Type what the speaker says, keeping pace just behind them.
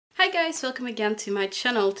Hi guys, welcome again to my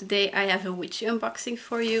channel. Today I have a witchy unboxing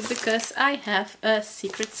for you because I have a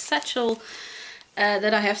secret satchel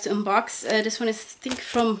that I have to unbox. This one is I think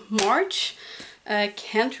from March. I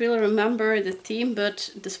can't really remember the theme,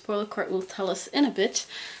 but the spoiler card will tell us in a bit.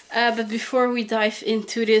 But before we dive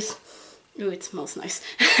into this, oh, it smells nice,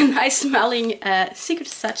 nice smelling secret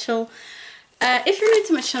satchel. If you're new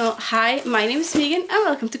to my channel, hi, my name is Megan and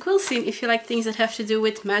welcome to Quillscene. If you like things that have to do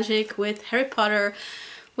with magic, with Harry Potter,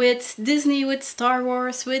 with Disney, with Star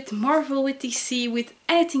Wars, with Marvel, with DC, with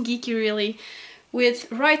anything geeky really, with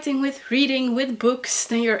writing, with reading, with books,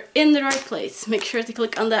 then you're in the right place. Make sure to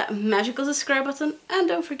click on that magical subscribe button and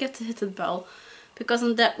don't forget to hit the bell, because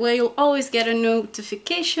in that way you'll always get a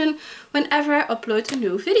notification whenever I upload a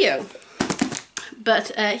new video.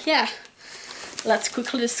 But yeah, let's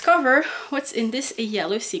quickly discover what's in this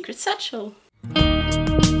yellow secret satchel.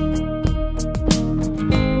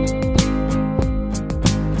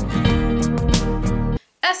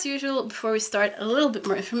 As usual, before we start, a little bit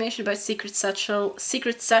more information about Secret Satchel.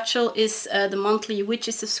 Secret Satchel is the monthly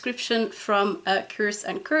witchy subscription from Curse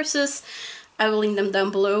and Curses. I will link them down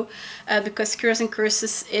below because Curse and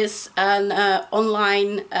Curses is an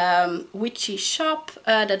online witchy shop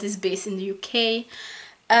that is based in the UK.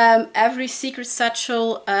 Every Secret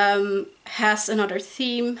Satchel has another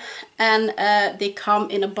theme, and they come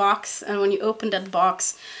in a box, and when you open that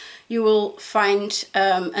box you will find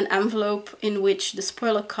an envelope in which the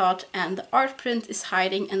spoiler card and the art print is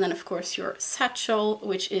hiding, and then of course your satchel,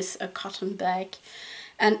 which is a cotton bag.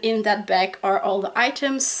 And in that bag are all the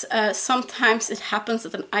items. Sometimes it happens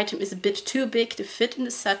that an item is a bit too big to fit in the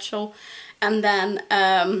satchel, and then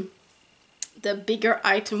the bigger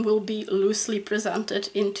item will be loosely presented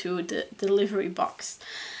into the delivery box.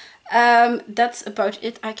 That's about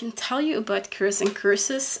it I can tell you about Curse and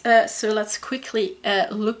Curses. So let's quickly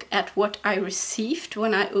look at what I received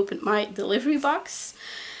when I opened my delivery box.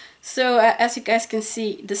 So as you guys can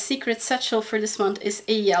see, the secret satchel for this month is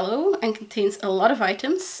a yellow and contains a lot of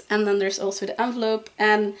items. And then there's also the envelope,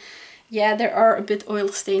 and yeah, there are a bit oil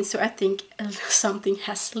stains, so I think something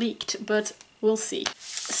has leaked, but we'll see.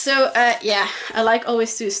 So yeah, I like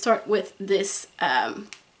always to start with this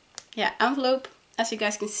envelope. As you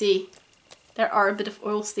guys can see, there are a bit of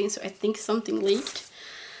oil stains, so I think something leaked.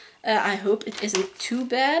 I hope it isn't too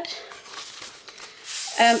bad.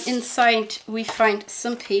 Inside we find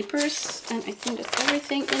some papers, and I think that's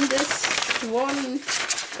everything in this one.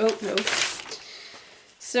 Oh no.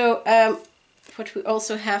 So what we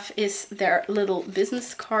also have is their little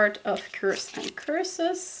business card of Curse and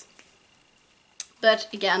Curses. But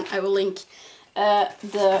again, I will link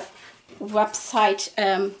the website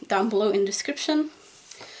down below in the description.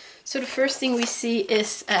 So the first thing we see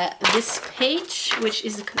is this page, which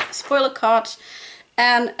is a spoiler card,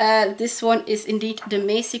 and this one is indeed the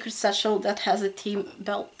May Secret Satchel that has the theme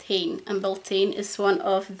Beltane, and Beltane is one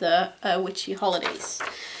of the witchy holidays.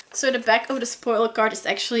 So the back of the spoiler card is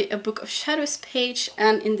actually a Book of Shadows page,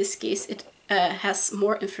 and in this case it has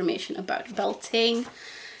more information about Beltane.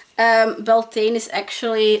 Beltane is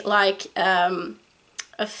actually like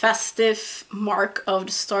a festive mark of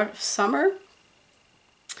the start of summer,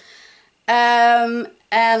 and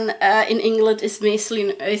in England it's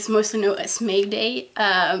mostly known as May Day.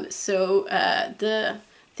 So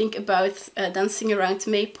think about dancing around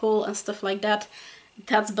the maypole and stuff like that.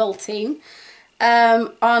 That's Beltane.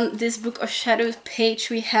 On this Book of Shadows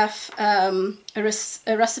page we have a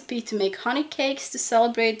recipe to make honey cakes to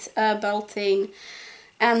celebrate Beltane,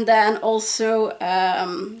 and then also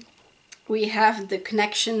we have the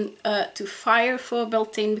connection to fire for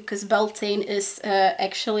Beltane, because Beltane is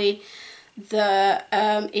actually the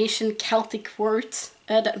ancient Celtic word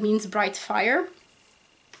that means bright fire.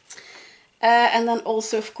 And then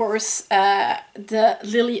also, of course, the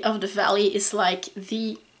lily of the valley is like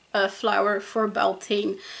the flower for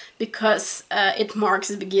Beltane, because it marks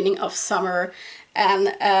the beginning of summer.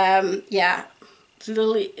 And yeah,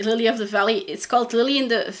 lily of the valley, it's called lily in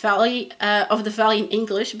the valley of the valley in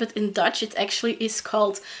English, but in Dutch it actually is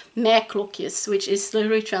called meiklokjes, which is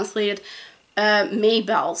literally translated May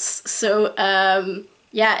bells. So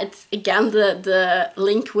yeah, it's again the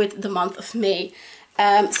link with the month of May.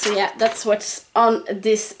 So yeah, that's what's on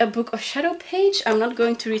this Book of Shadow page. I'm not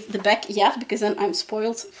going to read the back yet, because then I'm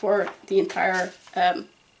spoiled for the entire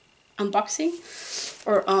unboxing,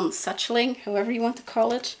 or unsatcheling, however you want to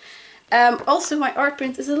call it. Also, my art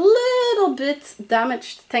print is a little bit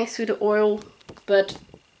damaged thanks to the oil, but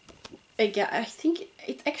again, I think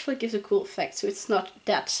it actually gives a cool effect, so it's not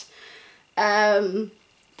that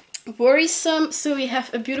worrisome. So we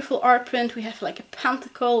have a beautiful art print, we have like a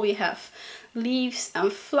pentacle, we have leaves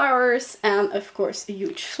and flowers, and of course a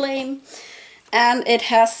huge flame. And it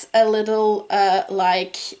has a little yeah,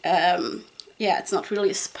 it's not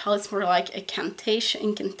really a spell, it's more like a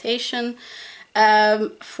incantation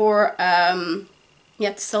for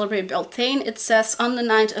yeah, to celebrate Beltane. It says, on the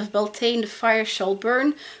night of Beltane the fire shall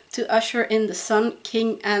burn to usher in the Sun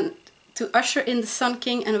King and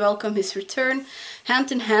welcome his return.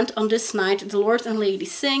 Hand in hand on this night the Lord and Lady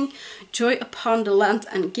sing, joy upon the land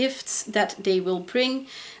and gifts that they will bring.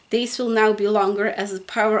 Days will now be longer as the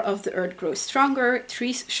power of the earth grows stronger.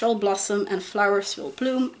 Trees shall blossom and flowers will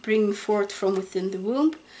bloom, bringing forth from within the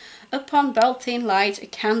womb. Upon Beltane light a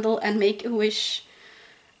candle and make a wish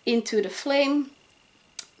into the flame.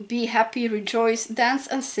 Be happy, rejoice, dance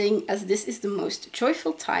and sing, as this is the most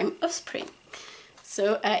joyful time of spring.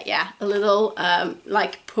 So yeah, a little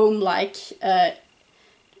like poem-like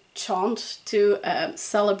chant to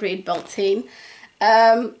celebrate Beltane.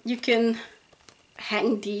 You can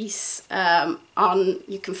hang these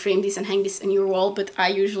you can frame these and hang these in your wall, but I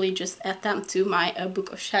usually just add them to my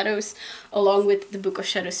Book of Shadows along with the Book of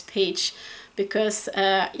Shadows page, because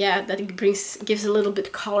yeah, that gives a little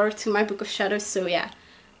bit color to my Book of Shadows. So yeah,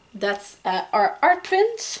 that's our art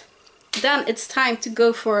print. Then it's time to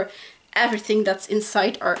go for everything that's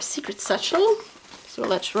inside our secret satchel. So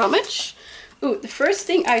let's rummage. Oh, the first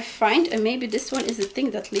thing I find, and maybe this one is the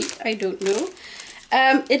thing that leaked, I don't know.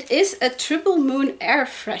 It is a Triple Moon air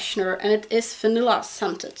freshener, and it is vanilla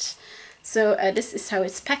scented. So this is how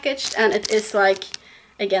it's packaged, and it is like,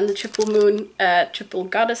 again, the Triple Moon, Triple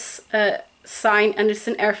Goddess sign, and it's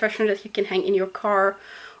an air freshener that you can hang in your car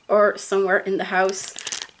or somewhere in the house.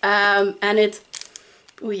 And it,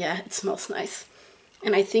 oh yeah, it smells nice.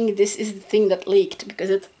 And I think this is the thing that leaked, because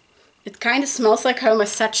it kind of smells like how my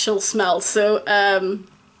satchel smells. So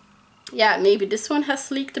yeah, maybe this one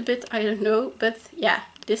has leaked a bit, I don't know. But yeah,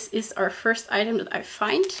 this is our first item that I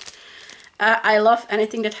find. I love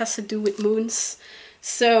anything that has to do with moons.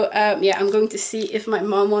 So yeah, I'm going to see if my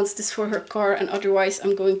mom wants this for her car, and otherwise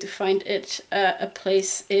I'm going to find it a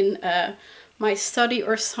place in my study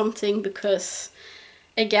or something, because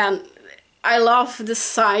again, I love the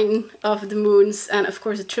sign of the moons, and of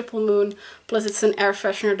course a triple moon, plus it's an air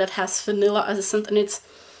freshener that has vanilla as a scent, and it's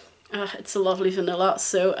a lovely vanilla.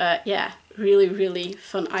 So yeah, really, really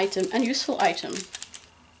fun item and useful item.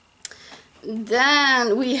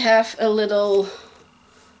 Then we have a little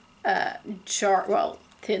jar, well,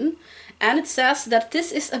 tin, and it says that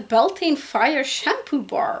this is a Beltane Fire shampoo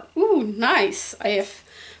bar. Ooh, nice. I have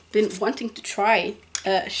been wanting to try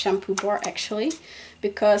a shampoo bar actually,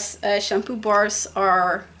 because shampoo bars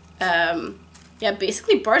are yeah,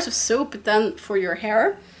 basically bars of soap, but then for your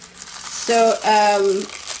hair. So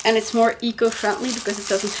and it's more eco-friendly because it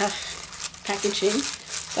doesn't have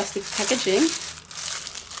plastic packaging.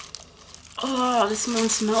 Oh, this one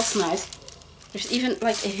smells nice. There's even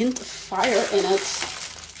like a hint of fire in it.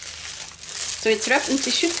 So it's wrapped in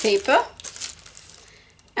tissue paper,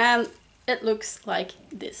 and it looks like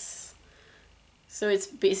this. So it's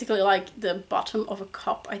basically like the bottom of a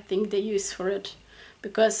cup, I think they use for it,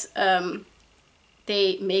 because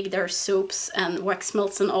they make their soaps and wax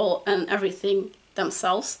melts and all and everything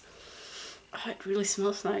themselves. Oh, it really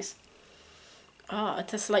smells nice. Oh,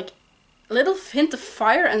 it has like a little hint of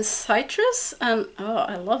fire and citrus, and oh,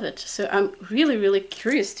 I love it. So I'm really, really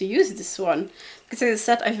curious to use this one, because as I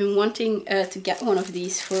said, I've been wanting to get one of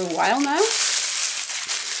these for a while now.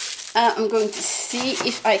 I'm going to see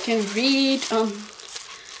if I can read on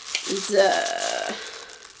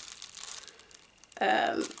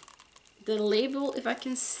the label, if I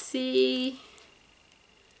can see.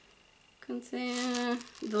 The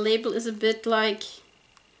label is a bit like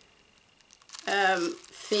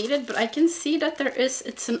faded, but I can see that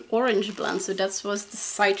it's an orange blend, so that was the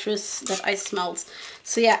citrus that I smelled.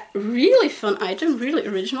 So yeah, really fun item, really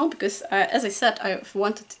original, because as I said, I've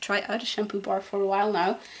wanted to try out a shampoo bar for a while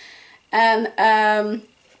now, and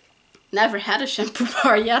never had a shampoo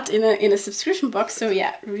bar yet in a subscription box. So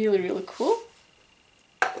yeah, really, really cool.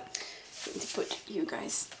 I'm going to put you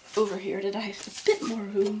guys over here that I have a bit more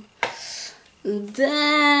room. And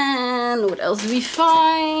then what else do we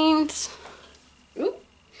find? Ooh,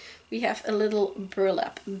 we have a little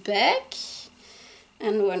burlap bag,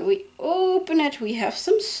 and when we open it, we have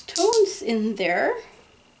some stones in there,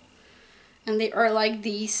 and they are like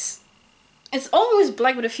these. It's almost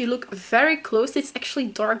black, but if you look very close, it's actually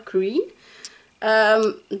dark green.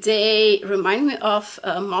 They remind me of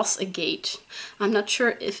moss agate. I'm not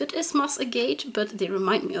sure if it is moss agate, but they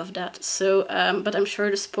remind me of that. So, but I'm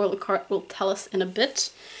sure the spoiler card will tell us in a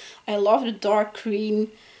bit. I love the dark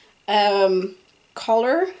green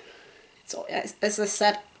color. It's, as I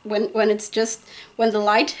said, when it's just, when the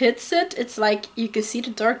light hits it, it's like you can see the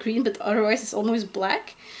dark green, but otherwise it's almost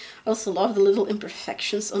black. I also love the little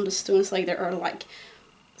imperfections on the stones, like there are like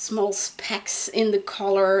small specks in the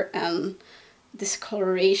color and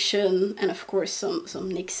discoloration, and of course some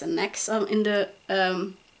nicks and necks in the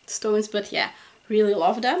stones. But yeah, really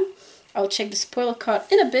love them. I'll check the spoiler card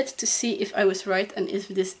in a bit to see if I was right and if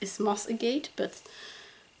this is moss agate, but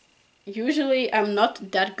usually I'm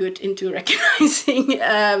not that good into recognizing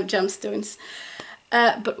gemstones,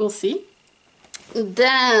 but we'll see.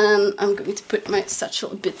 Then I'm going to put my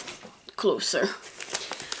satchel a bit closer.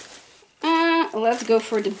 Let's go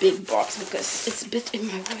for the big box because it's a bit in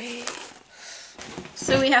my way.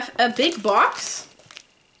 So we have a big box.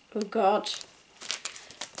 Oh god.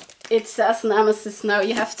 It says Nemesis Now.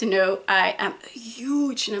 You have to know I am a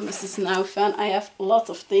huge Nemesis Now fan. I have lots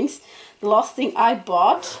of things. The last thing I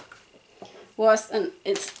bought was, and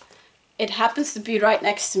it happens to be right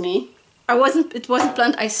next to me. It wasn't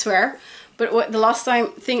planned, I swear. But the last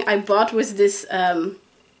thing I bought was this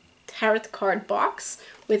tarot card box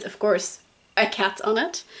with, of course, a cat on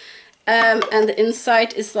it, and the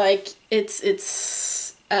inside is like it's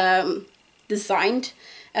designed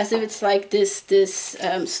as if it's like this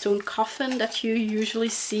stone coffin that you usually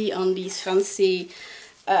see on these fancy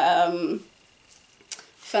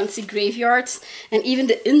graveyards. And even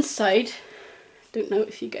the inside, don't know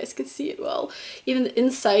if you guys can see it well, even the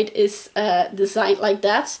inside is designed like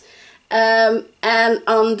that. And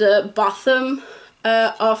on the bottom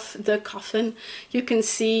of the coffin, you can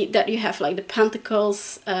see that you have like the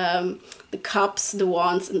pentacles, the cups, the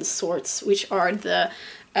wands, and the swords, which are the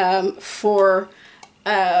four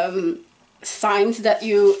signs that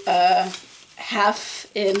you have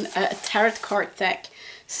in a tarot card deck.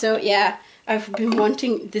 So yeah, I've been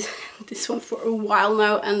wanting this one for a while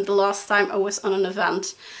now, and the last time I was on an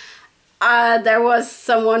event, there was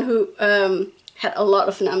someone who had a lot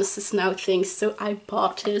of Nemesis Now things, so I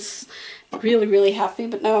bought this. Really, really happy,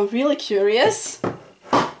 but now I'm really curious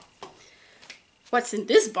what's in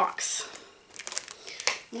this box.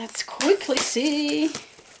 Let's quickly see.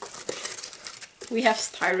 We have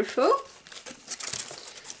styrofoam.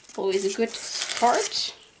 Always a good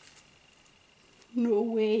start. No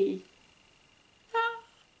way.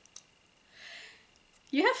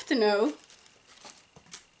 You have to know,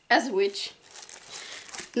 as a witch,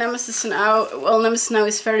 Nemesis Now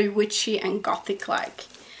is very witchy and gothic-like.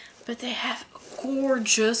 But they have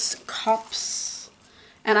gorgeous cups.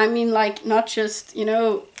 And I mean, like, not just, you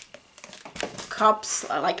know, cups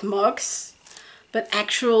like mugs, but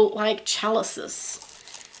actual like chalices.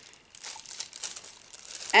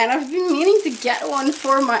 And I've been meaning to get one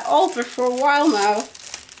for my altar for a while now,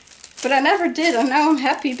 but I never did, and now I'm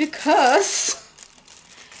happy because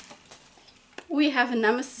we have a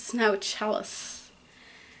Nemesis Now chalice.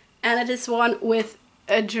 And it is one with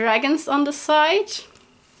dragons on the side.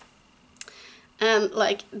 And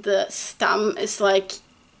like the stem is like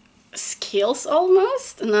scales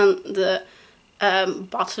almost, and then the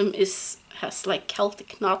bottom has like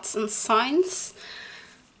Celtic knots and signs.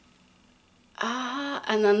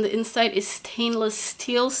 And then the inside is stainless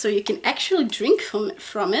steel, so you can actually drink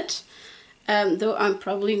from it. Though I'm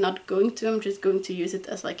probably not going to, I'm just going to use it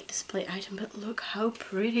as like a display item. But look how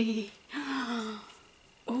pretty.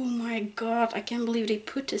 Oh my god, I can't believe they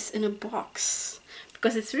put this in a box.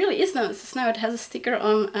 Because it really is Nemesis Now. It has a sticker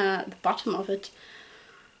on the bottom of it.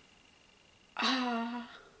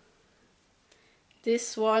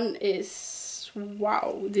 This one is,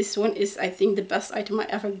 wow, this one is, I think, the best item I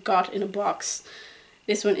ever got in a box.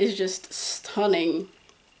 This one is just stunning.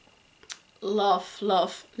 Love,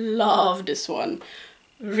 love, love this one.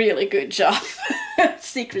 Really good job.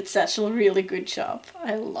 Secret Satchel, really good job.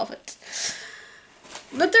 I love it.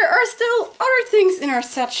 But there are still other things in our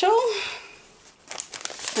satchel.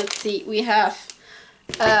 Let's see, we have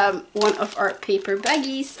one of our paper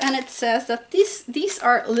baggies, and it says that these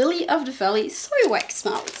are Lily of the Valley soy wax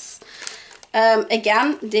melts.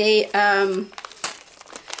 Again, they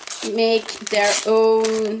make their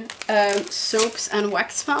own soaps and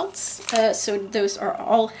wax melts, so those are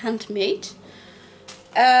all handmade.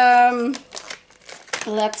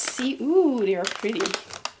 Let's see. Ooh, they are pretty.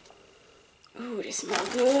 Ooh, they smell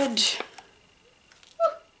good.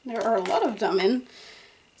 Ooh, there are a lot of them in.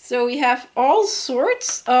 So we have all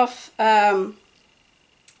sorts of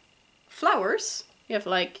flowers. You have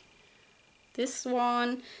like this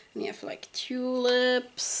one, and you have like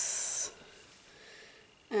tulips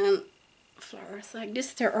and flowers like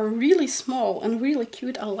this. They are really small and really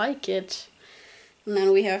cute. I like it. And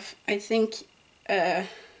then we have, I think, a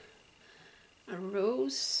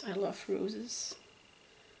rose. I love roses.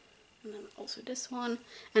 And then also this one.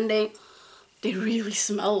 And they really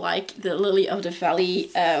smell like the lily of the valley,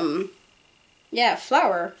 yeah,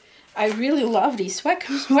 flower. I really love these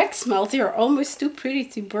wax melts. They are almost too pretty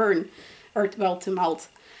to burn, or well, to melt.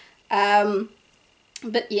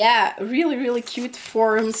 But yeah, really, really cute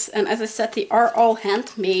forms. And as I said, they are all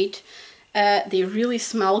handmade. They really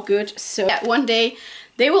smell good. So yeah, one day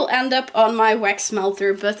they will end up on my wax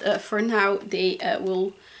melter, but for now they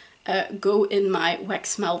will go in my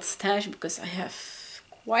wax melt stash because I have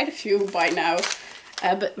quite a few by now.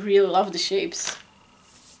 But really love the shapes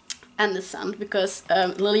and the scent, because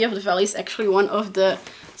Lily of the Valley is actually one of the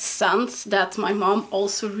scents that my mom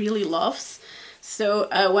also really loves. So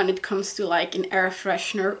when it comes to like an air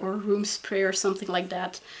freshener or room spray or something like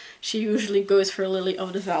that, she usually goes for Lily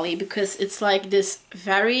of the Valley, because it's like this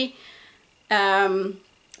very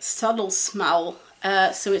subtle smell,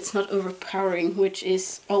 so it's not overpowering, which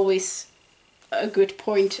is always a good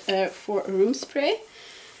point for a room spray.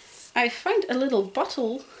 I find a little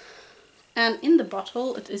bottle, and in the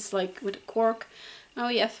bottle it is like with a cork. Now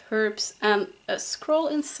we have herbs and a scroll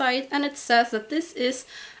inside, and it says that this is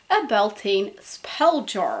a Beltane spell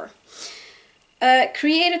jar.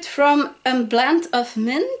 Created from a blend of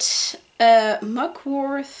mint,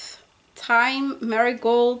 mugwort, thyme,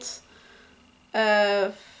 marigold,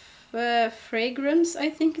 fragrance, I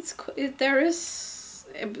think there is.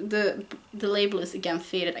 The label is again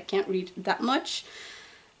faded, I can't read that much.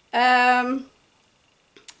 And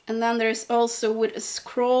then there's also with a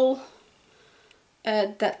scroll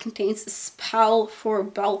that contains a spell for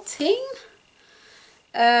Beltane.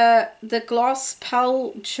 The glass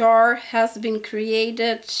spell jar has been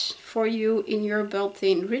created for you in your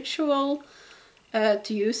Beltane ritual,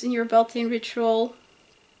 to use in your Beltane ritual.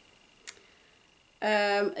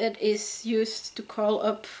 It is used to call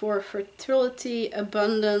up for fertility,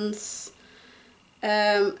 abundance,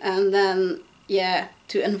 and then, yeah,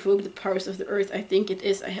 to invoke the powers of the earth, I think it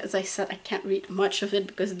is. As I said, I can't read much of it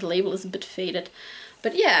because the label is a bit faded.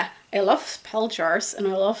 But yeah, I love spell jars and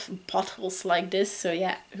I love bottles like this. So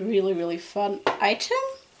yeah, really, really fun item.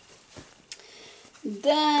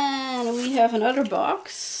 Then we have another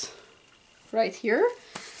box right here.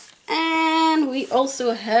 And we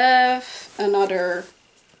also have another,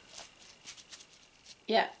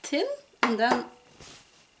 yeah, tin. And then,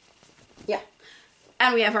 yeah.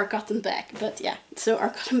 And we have our cotton bag, but yeah, so our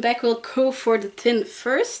cotton bag will go for the tin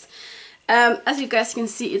first. As you guys can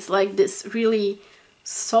see, it's like this really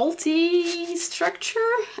salty structure,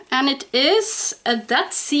 and it is a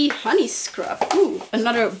Dead Sea honey scrub. Ooh,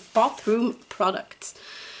 another bathroom product.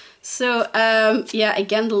 So yeah,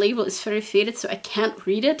 again, the label is very faded, so I can't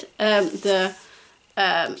read it. The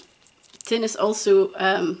tin is also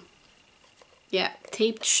yeah,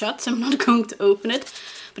 taped shut, so I'm not going to open it.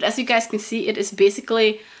 But as you guys can see, it is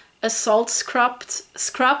basically a salt scrub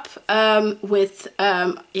with,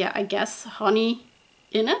 yeah, I guess honey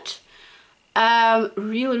in it.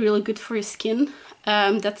 Really, really good for your skin.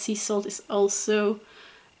 That sea salt is also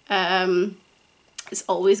is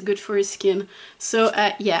always good for your skin. So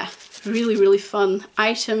yeah, really, really fun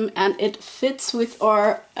item, and it fits with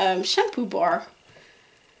our shampoo bar.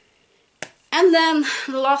 And then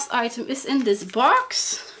the last item is in this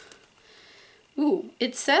box. Ooh,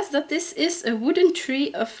 it says that this is a wooden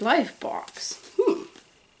tree of life box.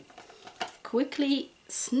 Quickly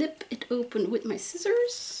snip it open with my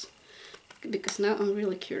scissors, because now I'm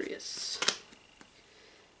really curious.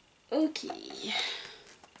 Okay.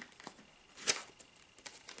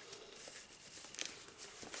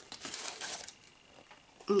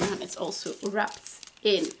 And then it's also wrapped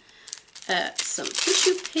in some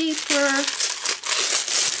tissue paper.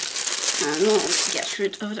 And let's get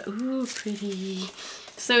rid of the, ooh, pretty.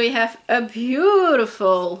 So we have a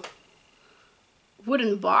beautiful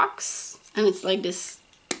wooden box, and it's like this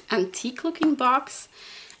antique looking box.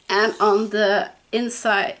 And on the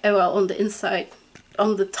inside, well, on the inside,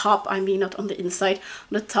 on the top, I mean, not on the inside,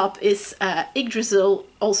 on the top is Yggdrasil,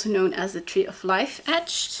 also known as the Tree of Life,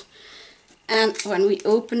 etched. And when we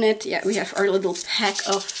open it, yeah, we have our little pack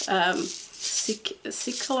of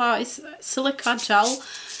silica gel.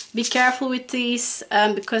 Be careful with these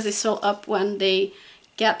because they swell up when they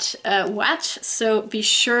get wet. So be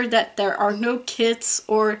sure that there are no kids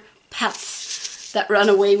or pets that run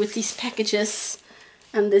away with these packages.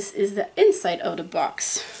 And this is the inside of the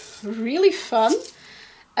box. Really fun.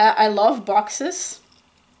 I love boxes.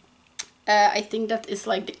 I think that is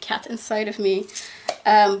like the cat inside of me.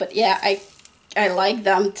 But yeah, I like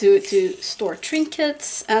them to store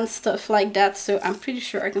trinkets and stuff like that. So I'm pretty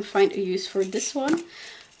sure I can find a use for this one.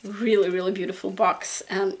 Really, really beautiful box.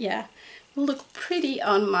 And yeah, will look pretty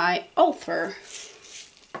on my altar.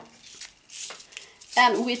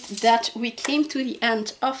 And with that, we came to the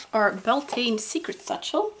end of our Beltane secret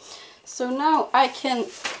satchel. So now I can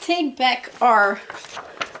take back our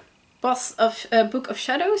Book of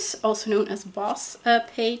Shadows, also known as Boss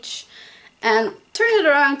page, and turn it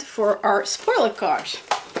around for our spoiler card.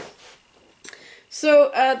 So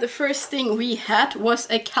the first thing we had was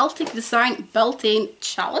a Celtic design Beltane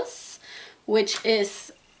chalice, which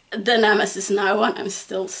is the nemesis now, and I'm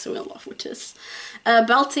still so in love with this.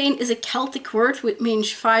 Beltane is a Celtic word which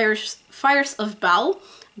means fires of Bel.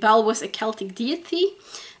 Bel was a Celtic deity.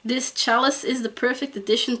 This chalice is the perfect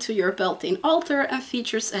addition to your Beltane altar and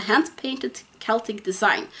features a hand-painted Celtic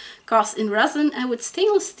design, cast in resin and with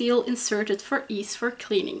stainless steel inserted for ease for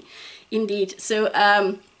cleaning. Indeed, so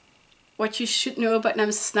what you should know about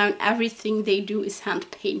Nemesis Now, everything they do is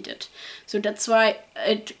hand-painted. So that's why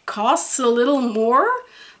it costs a little more,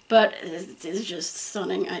 but it's just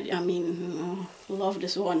stunning. I mean, love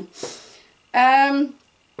this one.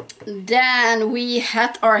 Then we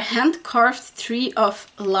had our hand-carved Tree of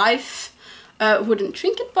Life wooden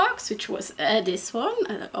trinket box, which was this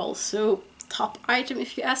one, also top item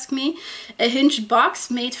if you ask me. A hinged box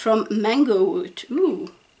made from mango wood.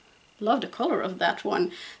 Ooh, love the color of that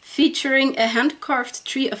one. Featuring a hand-carved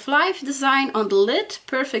Tree of Life design on the lid,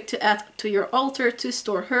 perfect to add to your altar to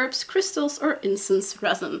store herbs, crystals or incense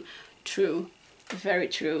resin. True, very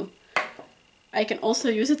true. I can also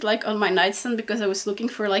use it like on my nightstand because I was looking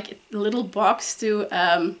for like a little box to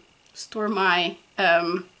store my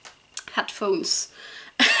headphones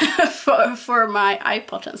for my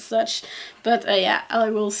iPod and such. But yeah, I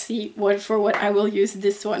will see what I will use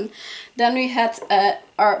this one. Then we had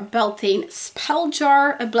our Beltane spell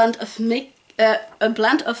jar, a blend of mint,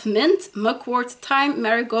 mugwort, thyme,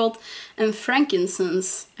 marigold and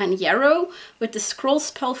frankincense and yarrow, with the scroll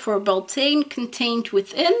spell for Beltane contained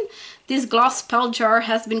within. This glass spell jar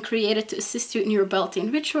has been created to assist you in your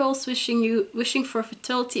Beltane rituals, wishing for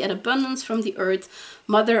fertility and abundance from the earth,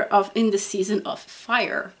 mother in the season of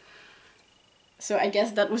fire. So I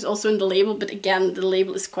guess that was also in the label, but again, the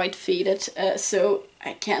label is quite faded, so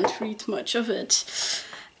I can't read much of it.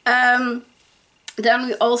 Then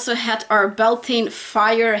we also had our Beltane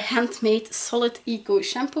Fire handmade solid eco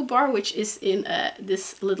shampoo bar, which is in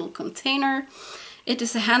this little container. It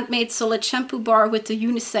is a handmade solid shampoo bar with the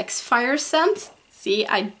unisex fire scent. See,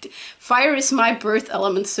 fire is my birth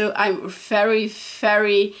element, so I'm very,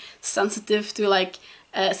 very sensitive to like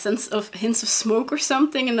a sense of hints of smoke or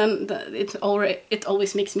something, and then it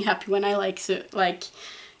always makes me happy when I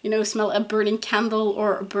smell a burning candle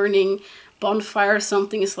or a burning bonfire or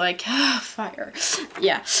something. Is like fire.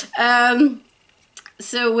 Yeah.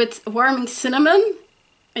 So with warming cinnamon,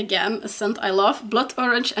 again a scent I love, blood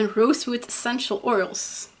orange and rosewood essential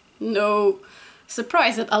oils. No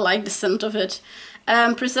surprise that I like the scent of it.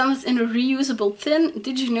 Presented in a reusable tin.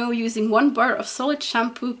 Did you know using 1 bar of solid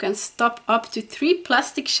shampoo can stop up to 3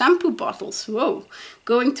 plastic shampoo bottles? Whoa,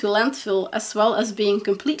 going to landfill, as well as being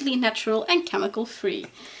completely natural and chemical free.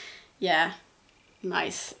 Yeah,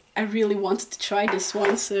 nice. I really wanted to try this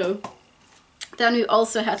one. So then we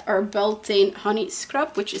also had our Beltane honey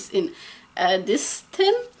scrub, which is in this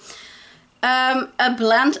tin. A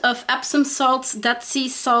blend of Epsom salts, Dead Sea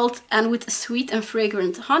salt, and with a sweet and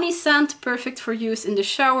fragrant honey scent, perfect for use in the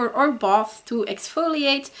shower or bath to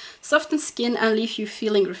exfoliate, soften skin and leave you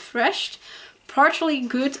feeling refreshed. Partially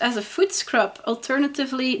good as a foot scrub.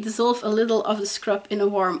 Alternatively, dissolve a little of the scrub in a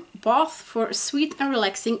warm bath for a sweet and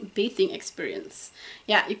relaxing bathing experience.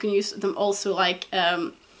 Yeah, you can use them also like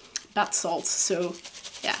bath salts, so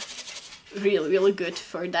yeah. Really good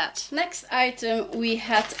for that. Next item, we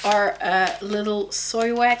had our little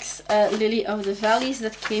soy wax Lily of the Valleys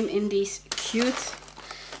that came in these cute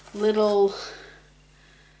little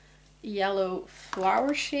yellow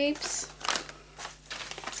flower shapes.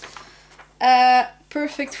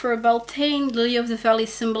 Perfect for a Beltane. Lily of the Valley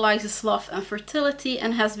symbolizes love and fertility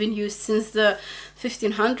and has been used since the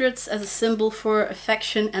 1500s as a symbol for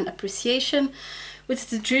affection and appreciation, with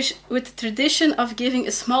the tradition of giving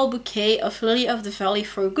a small bouquet of Lily of the Valley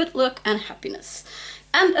for good luck and happiness,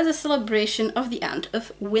 and as a celebration of the end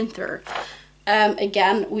of winter.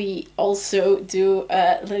 Again, we also do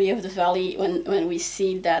Lily of the Valley when we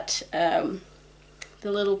see that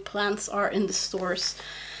the little plants are in the stores.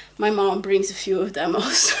 My mom brings a few of them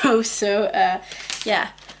also, so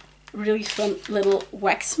yeah, really fun little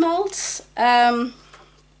wax melts.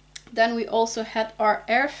 Then we also had our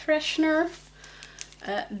air freshener.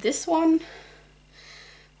 This one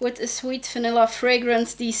with a sweet vanilla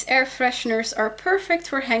fragrance. These air fresheners are perfect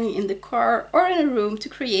for hanging in the car or in a room to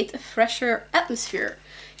create a fresher atmosphere.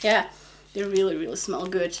 Yeah, They really, really smell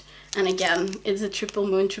good. And again, it's a triple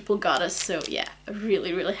moon, triple goddess. So yeah,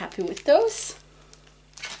 really, really happy with those.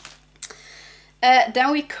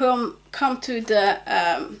 Then we come to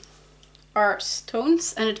the are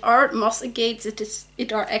stones, and it are moss agates.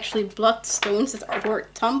 It are actually blood stones that were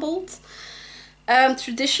tumbled.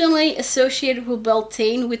 Traditionally associated with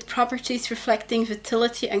Beltane with properties reflecting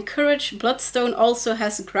vitality and courage, bloodstone also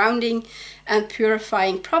has grounding and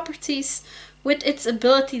purifying properties, with its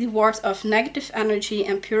ability to ward off negative energy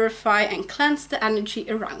and purify and cleanse the energy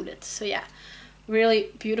around it. So yeah, really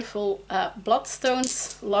beautiful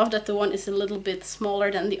bloodstones. Love that the one is a little bit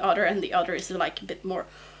smaller than the other, and the other is like a bit more,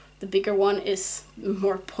 the bigger one is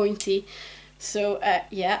more pointy. So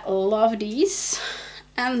yeah, love these.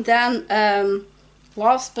 And then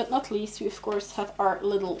last but not least, we of course have our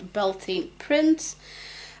little Beltane print.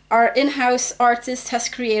 Our in-house artist has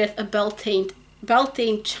created a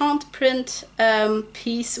Beltane chant print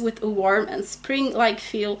piece with a warm and spring-like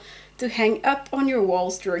feel to hang up on your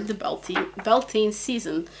walls during the Beltane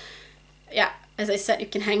season. Yeah, as I said, you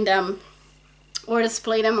can hang them or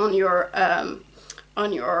display them on your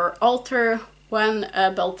altar when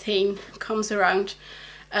Beltane comes around.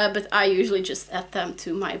 But I usually just add them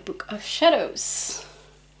to my Book of Shadows.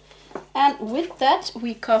 And with that,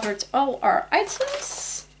 we covered all our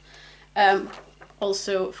items.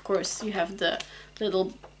 Also, of course, you have the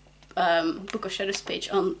little Book of Shadows page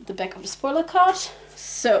on the back of the spoiler card.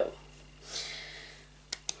 So,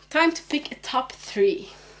 time to pick a top 3.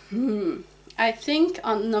 I think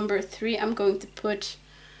on number 3 I'm going to put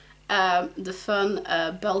the fun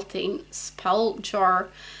Beltane spell jar.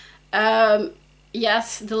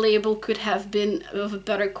 Yes, the label could have been of a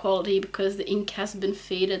better quality because the ink has been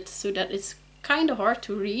faded so that it's kind of hard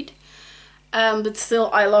to read. But still,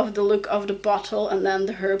 I love the look of the bottle and then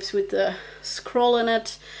the herbs with the scroll in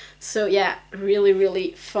it. So yeah, really,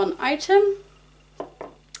 really fun item.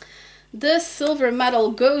 The silver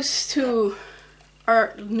medal goes to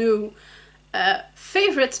our new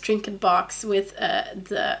favorite trinket box with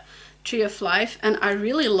the Tree of Life. And I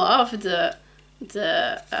really love the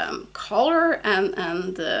color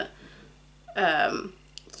and the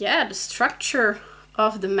yeah, the structure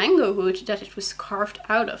of the mango wood that it was carved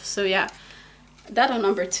out of. So yeah, that on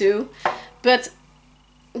number 2. But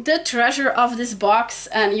the treasure of this box,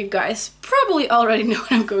 and you guys probably already know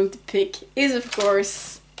what I'm going to pick, is of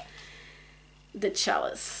course the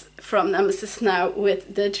chalice from Nemesis Now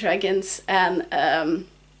with the dragons and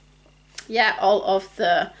yeah, all of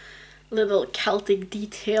the little Celtic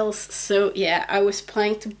details. So yeah, I was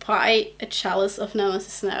planning to buy a chalice of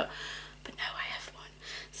Nemesis Now, but now I have one.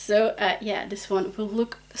 So yeah, this one will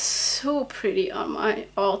look so pretty on my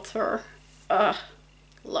altar.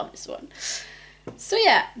 Love this one. So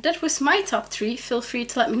yeah, that was my top 3. Feel free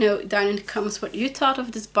to let me know down in the comments what you thought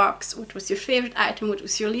of this box. What was your favorite item? What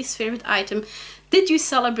was your least favorite item? Did you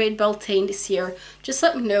celebrate Beltane this year? Just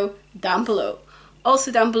let me know down below.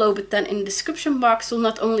 Also down below, but then in the description box, will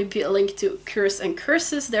not only be a link to Cures and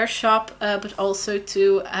Curses, their shop, but also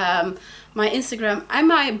to my Instagram and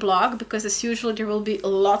my blog, because as usual there will be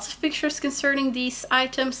lots of pictures concerning these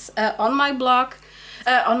items on my blog,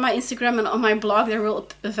 on my Instagram and on my blog. There will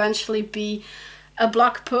eventually be a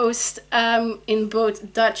blog post in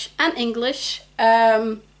both Dutch and English.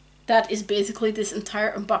 That is basically this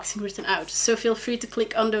entire unboxing written out. So feel free to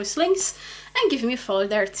click on those links and give me a follow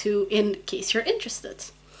there too in case you're interested.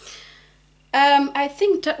 I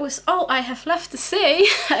think that was all I have left to say.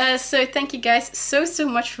 So thank you guys so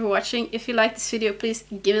much for watching. If you like this video, please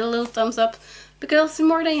give it a little thumbs up because the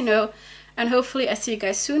more than you know. And hopefully I see you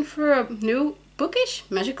guys soon for a new bookish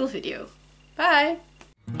magical video. Bye!